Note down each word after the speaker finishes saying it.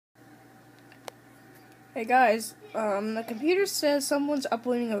Hey guys, the computer says someone's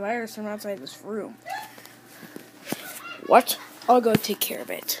uploading a virus from outside this room. What? I'll go take care of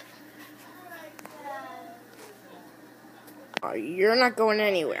it. You're not going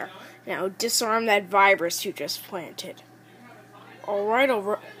anywhere. Now disarm that virus you just planted. Alright,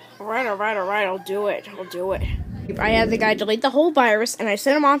 I'll do it. I had the guy delete the whole virus, and I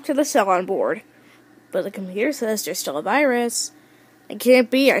sent him off to the cell on board. But the computer says there's still a virus. It can't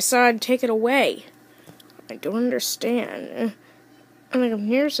be. I saw it take it away. I don't understand. And the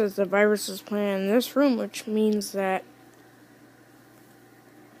computer says the virus is planted in this room, which means that...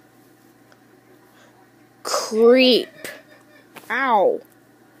 Creep. Ow.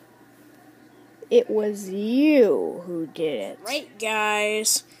 It was you who did it. Right,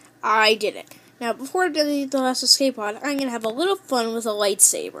 guys. I did it. Now, before I delete the last escape pod, I'm going to have a little fun with a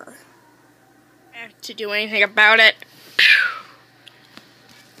lightsaber. I have to do anything about it.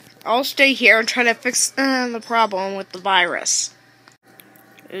 I'll stay here and try to fix the problem with the virus.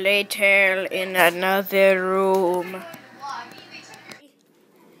 Later in another room.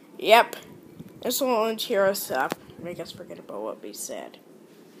 Yep. This will cheer us up. Make us forget about what we said.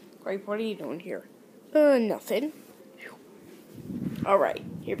 Grape, what are you doing here? Nothing. Alright,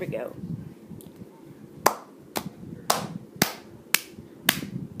 here we go.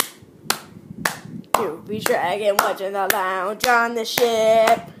 You be dragging watching the lounge on the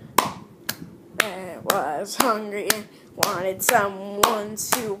ship. And was hungry and wanted someone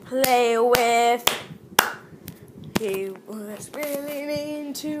to play with. He was really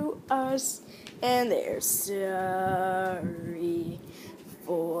mean to us, and they're sorry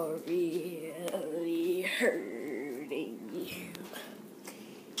for really hurting you.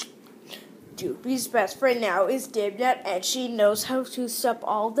 Doofy's best friend now is Dimnut, and she knows how to stop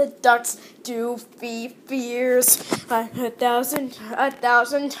all the ducks Doofy fears. 1,000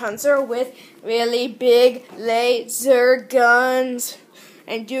 tons are with really big laser guns.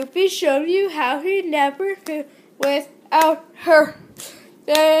 And Doofy showed you how he never could without her.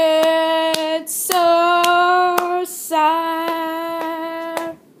 It's so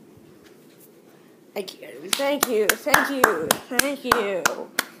sad. Thank you.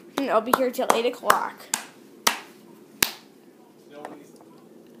 I'll be here till 8 o'clock.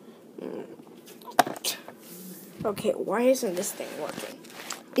 Okay, why isn't this thing working?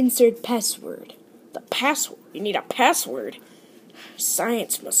 Insert password. The password? You need a password?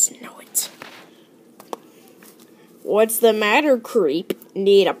 Science must know it. What's the matter, creep?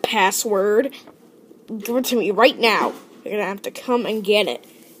 Need a password? Give it to me right now. You're gonna have to come and get it.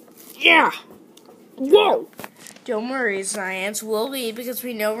 Yeah! Whoa! Don't worry, Science. We'll leave because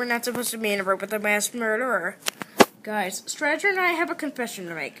we know we're not supposed to be in a room with a mass murderer. Guys, Stranger and I have a confession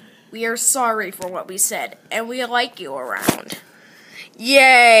to make. We are sorry for what we said, and we like you around.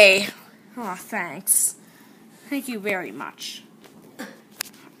 Yay! Aw, thanks. Thank you very much.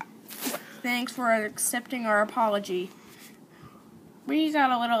 Thanks for accepting our apology. We got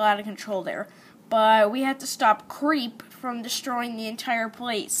a little out of control there, but we had to stop Creep from destroying the entire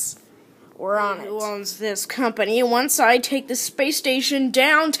place. We're on it. Who owns this company once I take the space station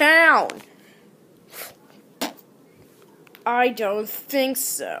downtown? I don't think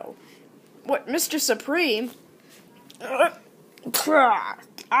so. What, Mr. Supreme? Ow,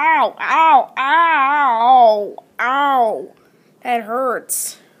 ow. That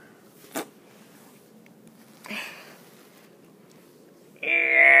hurts.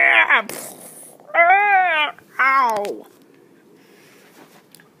 Yeah. Ow.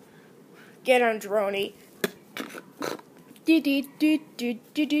 Get on, Droney.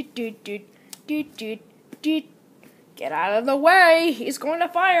 Get out of the way. He's going to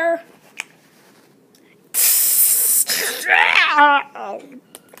fire.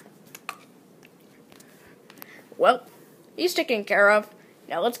 Well, he's taken care of.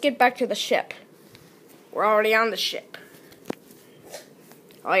 Now let's get back to the ship. We're already on the ship.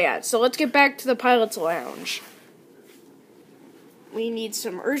 Oh yeah, so let's get back to the pilot's lounge. We need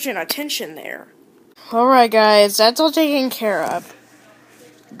some urgent attention there. Alright guys, that's all taken care of.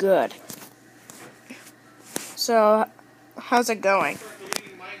 Good. So, how's it going?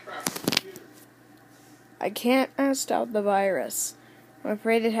 I can't stop the virus. I'm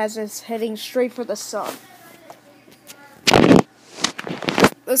afraid it has us heading straight for the sun.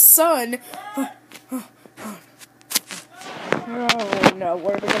 The sun? Oh no,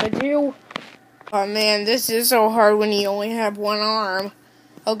 what are we gonna do? Oh man, this is so hard when you only have one arm.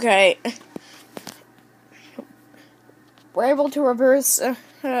 Okay. We're able to reverse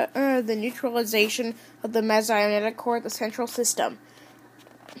the neutralization of the mesoionetic core of the central system.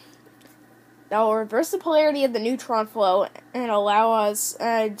 that will reverse the polarity of the neutron flow and allow us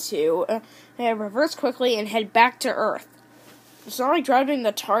to reverse quickly and head back to Earth. It's not like driving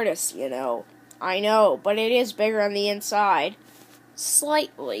the TARDIS, you know. I know, but it is bigger on the inside.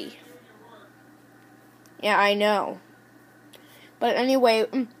 Slightly. Yeah, I know. But anyway,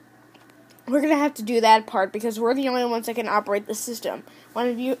 we're gonna have to do that part because we're the only ones that can operate the system. One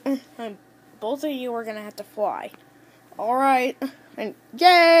of you, both of you are gonna have to fly. Alright, and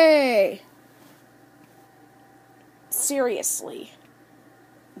yay! Seriously.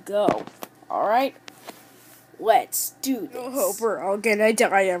 Go. Alright? Let's do this. I hope we're all gonna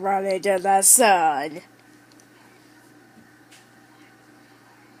die and run into the sun.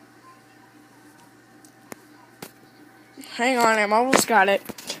 Hang on, I'm almost got it.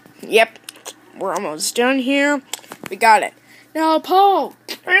 Yep, we're almost done here. We got it. Now, Paul!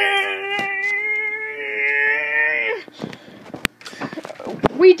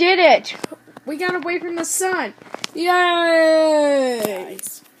 We did it! We got away from the sun! Yay!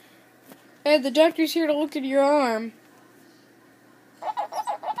 Nice. Hey, the doctor's here to look at your arm.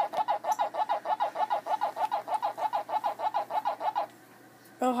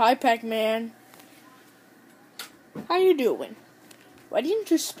 Oh, hi, Pac-Man. How you doing? Why didn't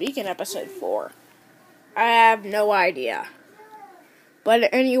you speak in episode 4? I have no idea. But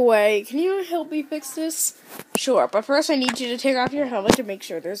anyway, can you help me fix this? Sure, but first I need you to take off your helmet to make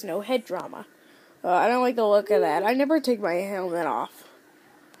sure there's no head drama. I don't like the look of that. I never take my helmet off.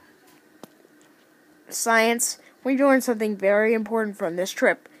 Science, we learned something very important from this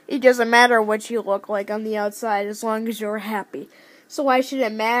trip. It doesn't matter what you look like on the outside as long as you're happy. So why should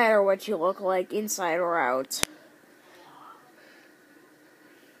it matter what you look like inside or out?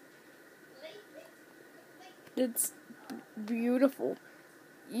 It's beautiful.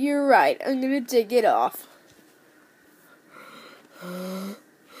 You're right. I'm gonna take it off.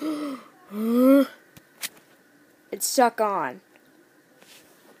 It's stuck on.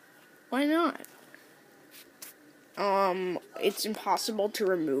 Why not? It's impossible to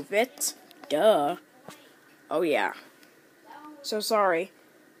remove it. Duh. Oh, yeah. So sorry.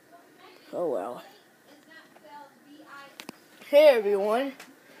 Oh, well. Hey, everyone.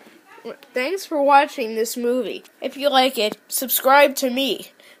 Thanks for watching this movie. If you like it, subscribe to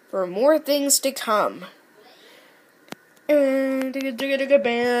me for more things to come.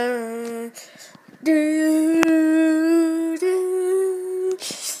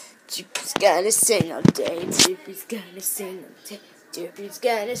 Jippy's gonna sing all day. Jippy's gonna sing all day. Jippy's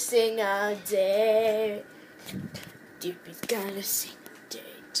gonna sing all day. Jippy's gonna sing all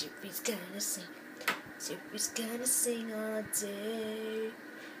day. Jippy's gonna sing. Jippy's gonna sing all day.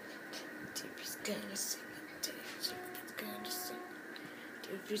 Jippy's gonna sing all day. Jippy's gonna sing.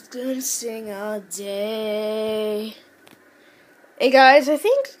 Jippy's gonna sing all day. Hey guys, I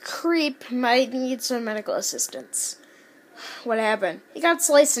think Creep might need some medical assistance. What happened? He got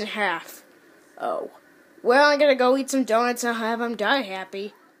sliced in half. Oh. Well, I'm gonna go eat some donuts and have him die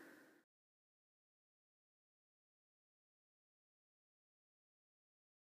happy.